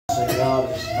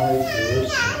God has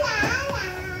made for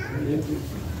us.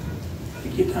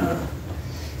 Take your time.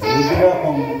 We get up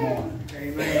on the morning.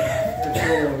 Amen.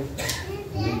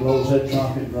 And he blows that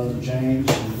trumpet, Brother James.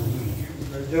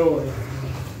 Joy.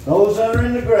 Those that are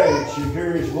in the grave should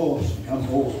hear his voice and come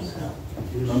forth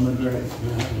from the grave.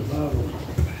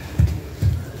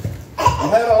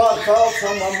 I've had a lot of thoughts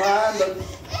on my mind, but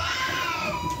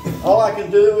all I can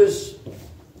do is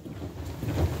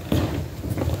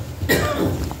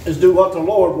do what the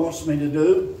Lord wants me to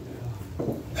do.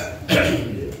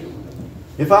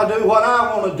 If I do what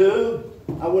I want to do,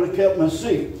 I would have kept my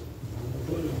seat.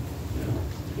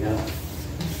 Yeah.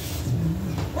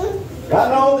 I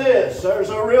know this. There's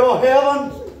a real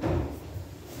heaven.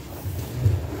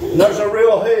 And there's a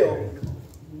real hell.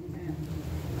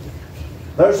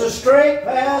 There's a straight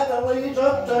path that leads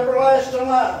up to everlasting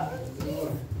life.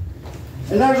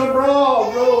 And there's a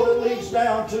broad road that leads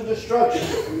down to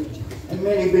destruction. And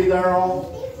many be thereon.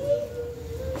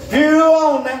 Few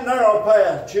on that narrow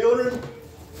path, children.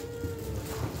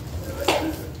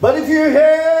 But if you're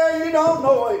here, you don't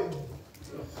know Him.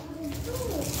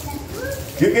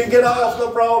 You can get off the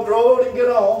broad road and get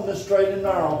on the straight and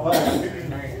narrow path.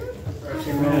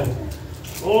 Amen.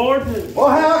 Lord. Well,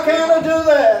 how can I do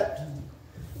that?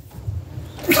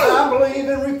 I believe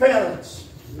in repentance.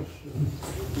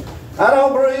 I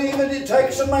don't believe that it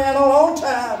takes a man a long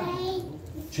time,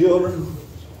 children.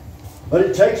 But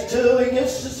it takes two. He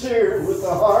gets sincere with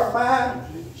a heart, mind,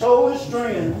 soul, and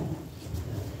strength.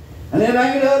 And it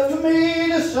ain't up to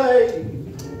me to say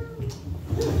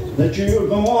that you're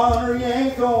going or you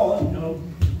ain't going. No.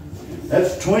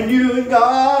 That's between you and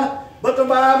God. But the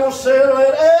Bible said,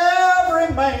 let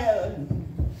every man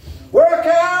work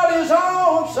out his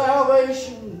own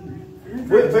salvation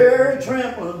with fear and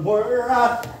trembling, where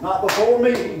not before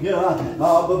me,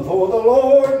 not before the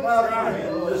Lord, my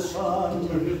friendless son.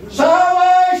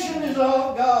 Salvation is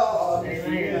of God.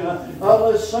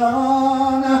 Oh,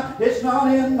 son, it's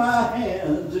not in my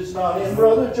hands. It's not in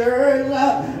Brother Jerry's.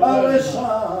 Oh,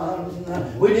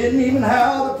 son, we didn't even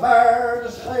have the power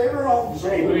to save our own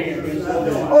souls.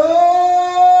 Oh,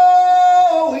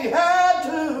 we had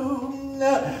to.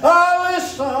 Oh,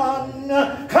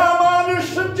 son, come under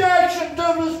subjection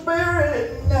to the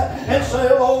Spirit and say,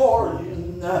 Lord,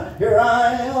 here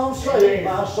I am, save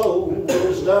my soul. There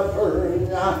was a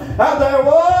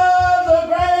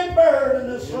great burden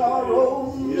of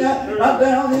sorrow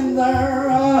down in there.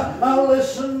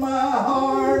 Listen, my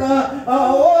heart.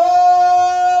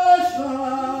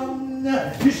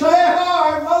 You say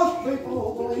hard, most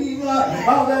people believe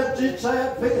that it's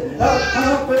that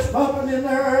pump is pumping in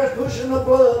there, is pushing the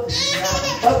blood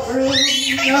up through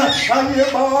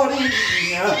your body.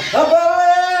 But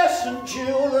listen,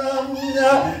 children,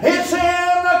 it's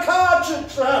in the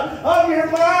conscience of your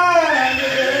mind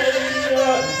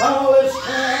today.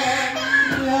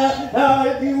 Now,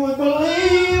 if you would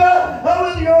believe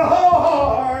with your whole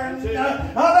heart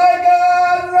that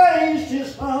God raised His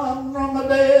Son from the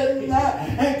dead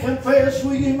and confess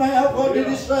with your mouth, what did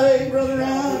He say, Brother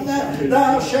Ryan?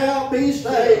 Thou shalt be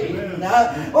saved.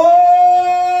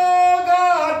 Oh,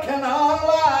 God cannot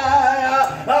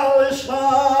lie.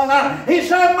 Listen, He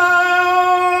said, my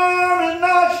arm is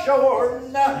not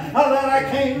short that I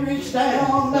can't reach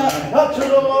down to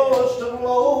the lowest of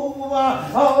low.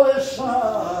 Listen,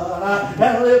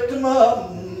 and lift him up.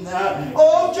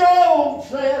 Oh, Job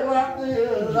said like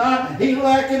this. He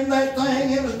likened that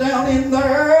thing that was down in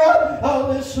there.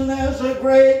 Listen, as a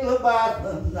great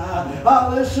Leviathan.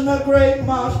 Listen, a great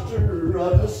monster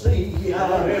of the sea.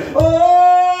 Oh,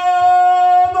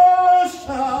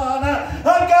 listen,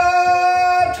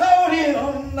 God told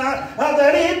him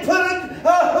that He'd put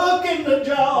a hook in the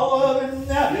jaw of him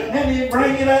and He'd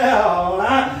bring it out.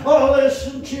 Oh,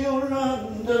 listen,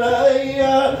 children, today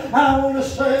I want to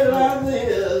say it like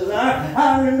this.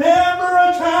 I remember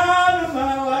a time in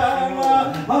my life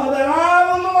that I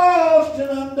was lost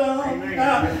and undone,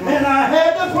 and I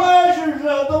had the pleasures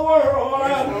of the world.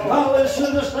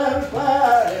 Listen, to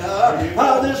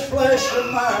satisfy this flesh of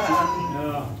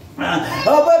mine.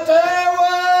 But there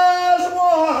was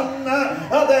one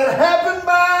that happened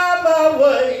by my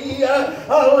way.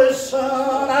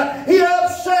 Listen, he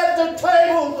upset the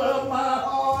tables of my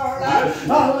heart.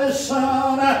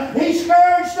 Listen, he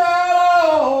scourged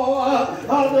out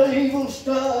all of the evil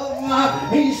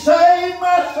stuff. He saved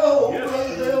my soul.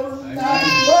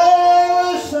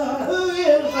 Oh, listen, who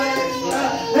is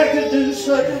that could do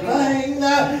such a thing?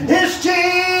 It's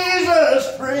Jesus,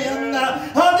 friend, the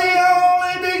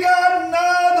only begotten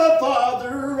of the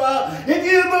Father. If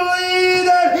you believe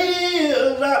that He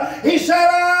is, He said,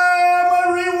 I'm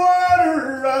a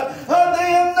rewarder of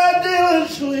them that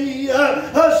diligently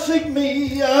seek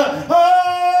me.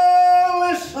 Oh,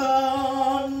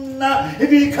 listen.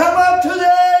 If you come up to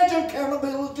the age of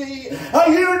accountability,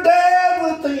 you're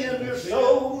dead within your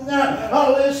soul.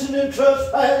 Listen in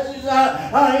trespasses,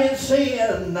 in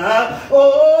sin.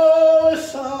 Oh,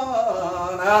 listen.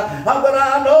 But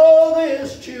I know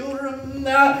this, children.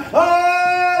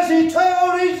 As he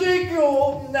told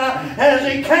Ezekiel,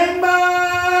 as he came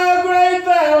by a great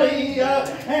valley,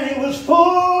 and it was full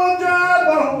of dry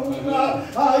bones,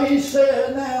 he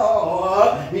said,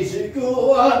 now,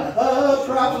 Ezekiel,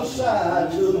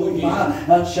 prophesy to them,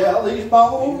 and shall these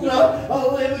bones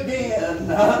live again?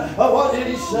 What did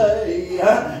he say?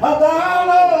 Thou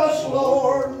knowest,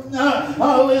 Lord,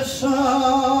 listen.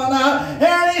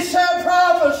 And he said,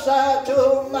 prophesy to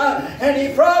them, and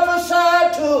he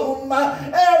prophesied to them.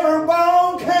 Every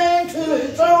bone came to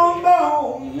its own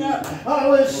bone.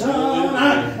 Listen.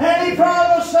 And he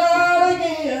prophesied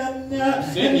again.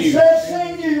 And he said,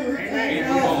 sinew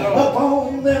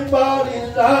upon them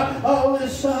bodies.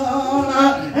 Listen.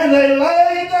 And they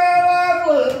laid there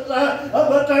lifeless.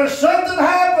 But there's something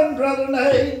happened, Brother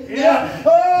Nate.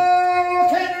 Oh,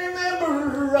 can you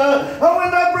remember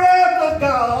when the breath of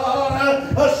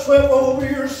God swept over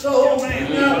your soul?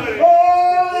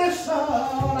 Oh,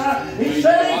 listen. He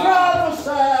said he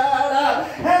prophesied,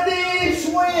 and the east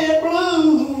wind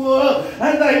blew,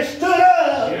 and they stood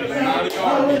up.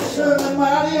 Listen, the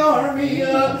mighty army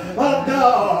of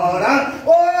God.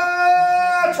 Oh, I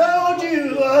told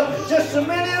you just a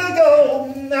minute ago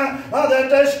that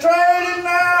they strayed in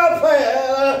our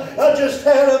path, just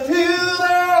had a few of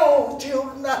their own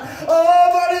children. Oh,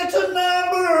 but it's a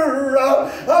number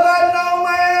that no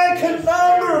man can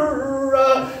number.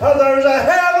 There's a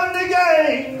heaven to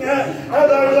gain.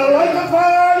 There's a lake of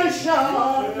fire to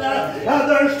shine.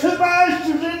 There's two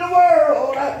masters in the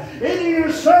world. Either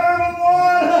you're serving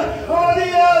one or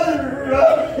the other.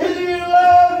 Either you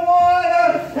love one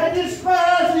and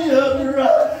despise the other.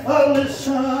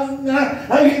 Listen,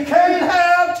 you can't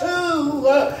have two.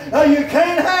 You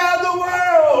can't have the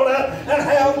world and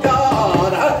have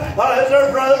God. As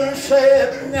our brother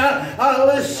said,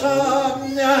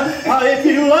 listen, if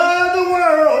you love the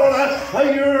world,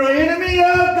 you're an enemy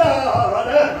of God.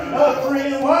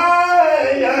 Friend, why?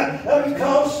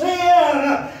 Because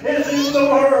sin is in the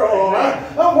world.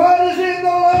 What is in the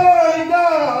Lord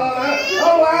God?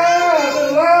 Alive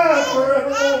and life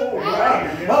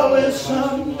forevermore.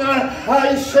 Listen,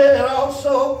 I said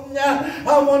also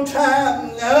one time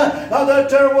that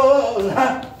there was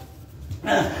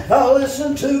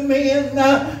listen to me, and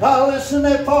listen,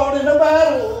 they fought in a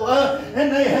battle,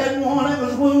 and they had one that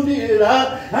was wounded,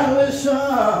 and listen,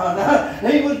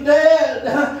 he was dead,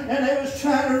 and they was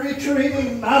trying to retrieve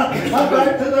him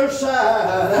back to their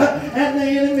side, and the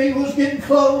enemy was getting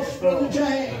close, Brother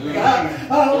James.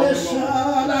 Listen,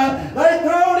 they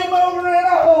throwed him over in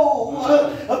a hole,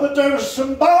 but there was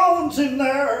some bones in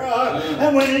there,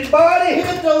 and when his body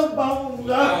hit those bones,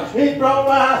 he brought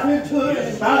life into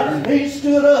him. He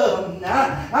stood up.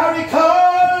 I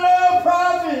recall an old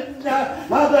prophet that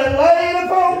laid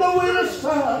upon the widow's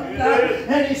son,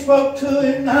 and he spoke to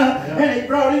him, and he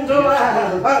brought him to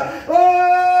life.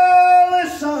 Oh,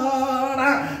 listen,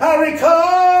 I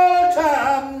recall a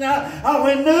time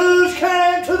when news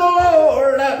came to the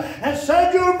Lord and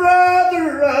said, your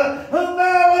brother whom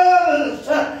thou lovest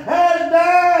has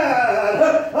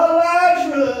died.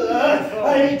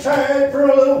 Lazarus, he tarried for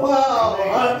a little while.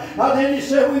 Then he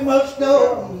said, we must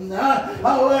go.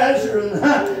 Lazarus,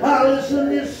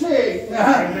 listen, is sick.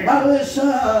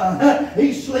 Listen,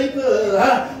 he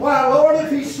sleepeth. Why, Lord,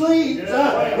 if he sleeps,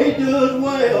 he doeth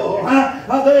well.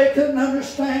 They couldn't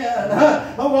understand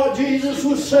what Jesus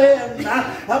was saying,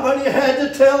 but he had to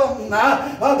tell them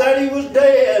that he was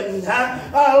dead.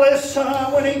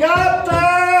 Listen, when he got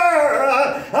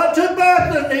there to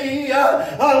Bethany,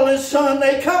 listen,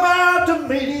 they come out to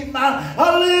meet him.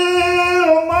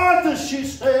 Little Martha, she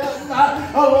said,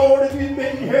 Lord, if you'd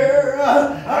been here,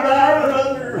 our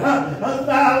brother,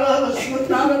 thou lovest would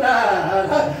not have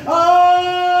died.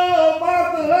 Oh,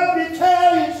 Martha, let me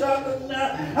tell you something.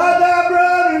 Thy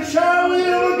brother shall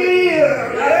live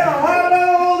again. I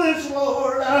know this,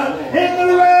 Lord, in the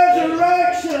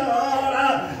resurrection.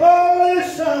 Oh,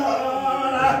 listen,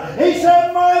 he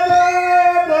said, my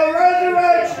God, the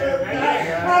resurrection, I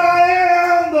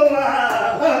am the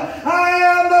life, I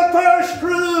am the first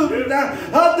fruit of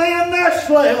them that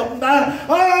slept.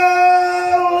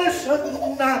 Oh, listen,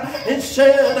 it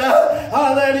said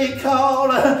that he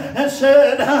called and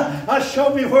said,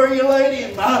 show me where you laid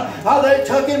him. They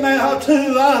took him out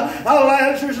to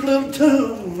Lazarus' little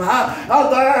tomb.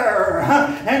 home there.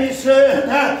 And he said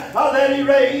that he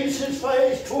raised his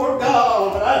face toward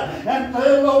God and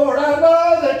said, Lord, I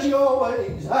know that you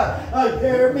always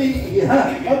hear me,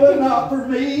 but not for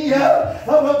me,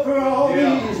 but for all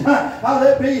these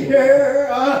that be here.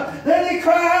 Then he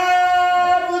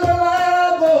cried with a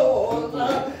loud voice,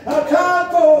 come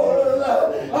forth,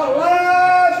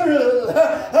 Lazarus,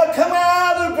 come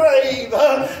out of the grave,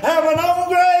 having on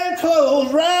grave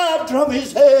clothes wrapped from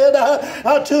his head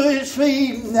to his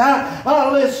feet.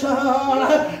 Listen,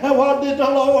 what did the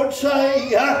Lord say?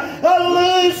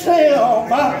 Loose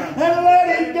him and let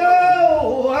him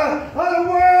go. The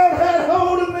world had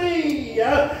hold of me. It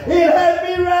had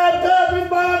me wrapped up in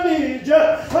bondage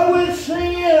with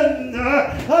sin,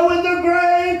 with the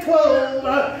grave clothes.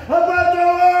 But the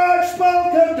Lord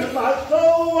spoke unto my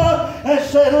soul and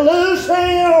said, loose him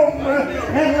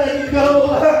and let him go.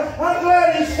 I'm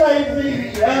glad he saved me.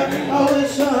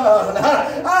 Listen,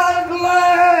 I'm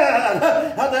glad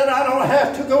that I don't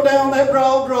have to go down that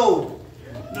broad road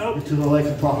to the lake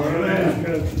of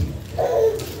fire.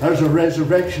 There's a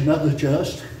resurrection of the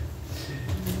just,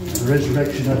 the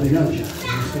resurrection of the unjust.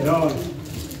 A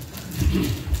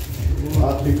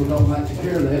lot of people don't like to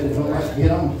hear that. They don't like to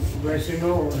get on. Bless him,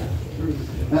 Lord.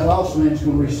 That lost man's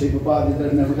going to receive a body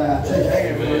that never died.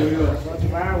 That's what the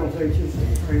Bible teaches.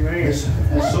 Amen.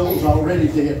 That soul's already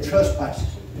dead. Trespasses.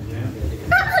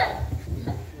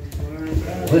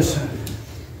 Listen.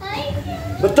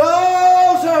 But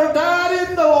those that are died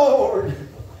in the Lord,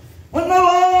 when the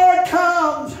Lord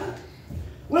comes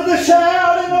with a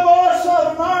shout and the voice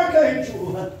of an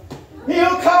archangel,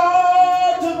 he'll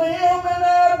call to them and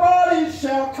their bodies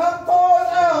shall come forth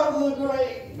out of the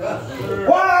grave.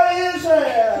 Why is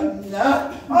that? On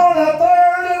the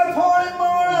third and appointed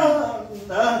morning,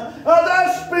 the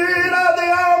Spirit of the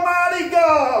Almighty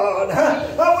God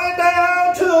went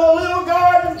down to a little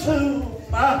garden tomb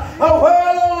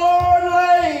where the Lord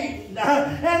laid,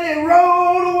 and He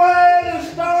rolled away the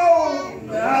stone.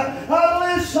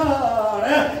 Listen,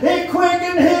 He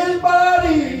quickened His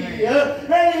body,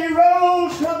 and He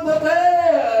rose from the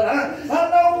dead.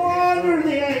 No wonder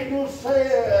the angel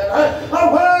said,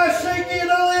 why seek ye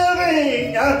the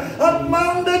living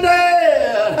among the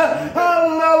dead? The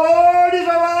Lord is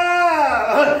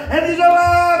alive, and He's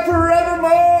alive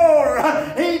forevermore.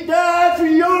 He died for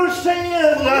your sins.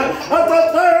 The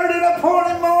third and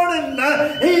appointed morning,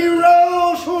 He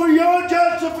rose for your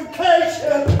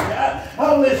justification.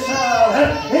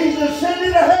 Listen, He's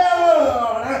ascended to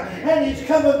heaven, and He's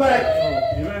coming back.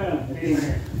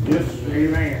 Amen. Yes,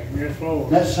 amen. Yes, Lord.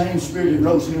 That same Spirit that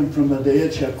rose Him from the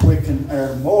dead shall quicken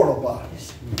our mortal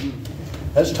bodies.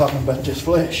 That's talking about this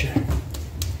flesh here.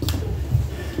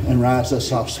 And rise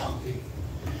us also.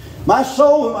 My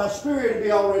soul and my spirit will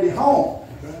be already home.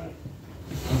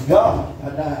 God, I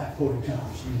die before He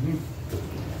comes.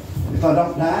 If I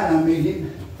don't die and I meet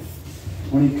Him,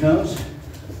 when He comes,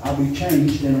 I'll be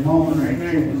changed in a moment.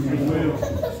 Amen.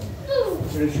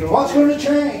 What's going to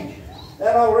change?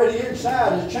 That already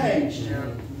inside is changed.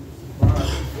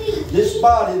 This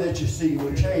body that you see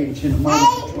will change in a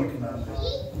moment.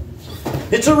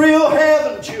 It's a real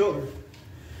heaven, children.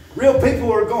 Real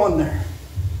people are going there.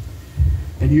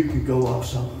 And you can go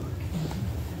also.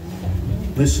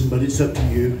 Listen, but it's up to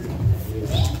you.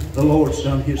 The Lord's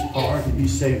done His part, and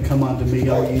He's saying, come unto me,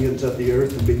 all ye ends of the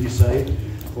earth, and be ye saved.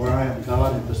 For I am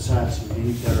God, and besides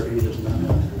me there is none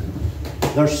other.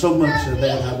 There's so much of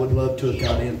that I would love to have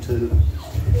got into.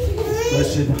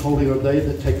 Blessed and holy are they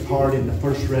that take part in the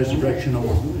first resurrection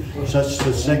of such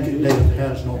the second death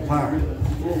has no power.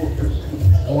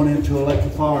 Going into a lake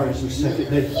of fire is the second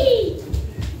death.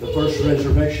 The first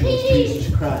resurrection was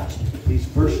Jesus Christ. He's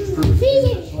first fruit.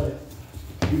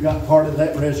 You got part of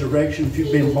that resurrection if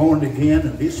you've been born again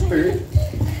of His Spirit.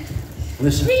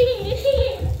 Listen,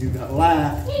 you got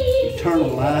life, eternal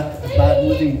life abiding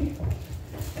within you.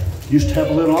 Used to have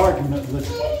a little argument with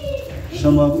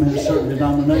some of them in a certain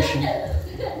denomination,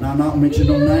 and I'm not mentioning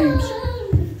no names.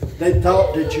 They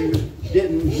thought that you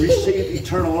didn't receive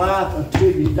eternal life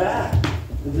until you died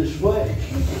of this flesh.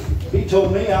 He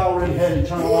told me I already had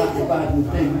eternal life abiding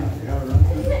within me.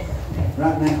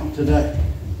 Right now, today.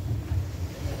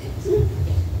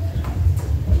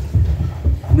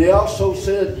 And they also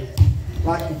said,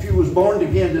 like if you was born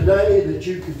again today, that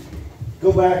you could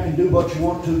go back and do what you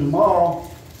want to tomorrow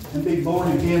and be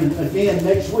born again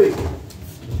next week.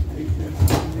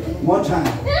 One time.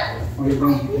 One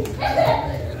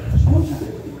time.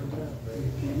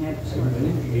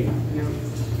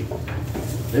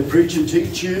 They preach and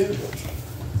teach you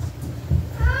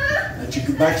that you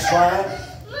can backslide,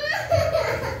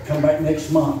 come back next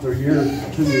month or a year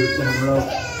or 2 years down the road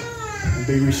and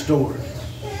be restored.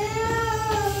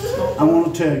 I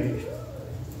want to tell you,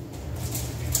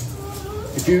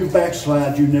 if you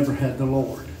backslide, you never had the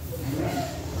Lord.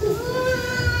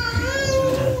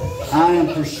 I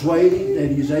am persuaded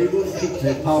that He's able to keep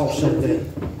that. Paul said that,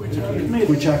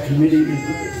 which I committed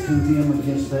to Him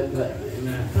against that day.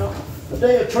 The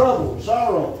day of trouble,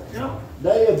 sorrow,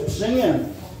 day of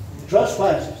sin,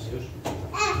 trespasses.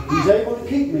 He's able to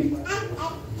keep me.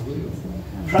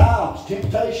 Trials,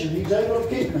 temptation, He's able to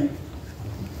keep me.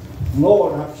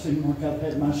 Lord, I've seen like I've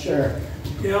had my share.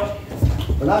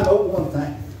 But I know one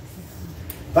thing.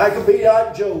 If I could be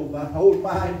like Job, I hold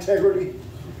my integrity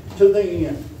to the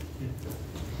end.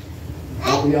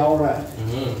 I'll be all right.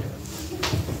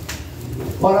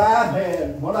 What I've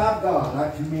had, what I've got,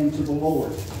 I commend to the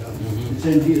Lord. It's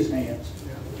in His hands.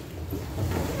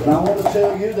 But I want to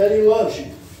tell you that He loves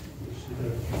you.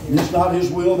 And it's not His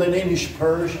will that any should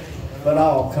perish, but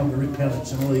all come to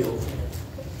repentance and live.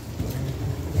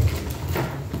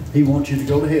 He wants you to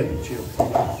go to heaven, children.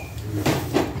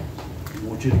 He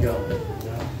wants you to go.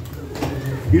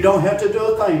 You don't have to do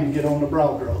a thing to get on the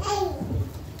broad road.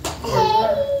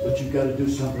 But you've got to do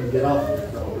something to get off of the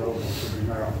broad road to the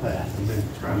narrow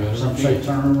path. Some say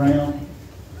turn around.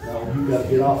 No, you've got to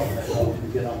get off of that road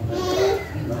and get on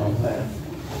that narrow path.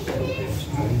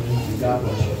 God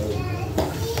bless you.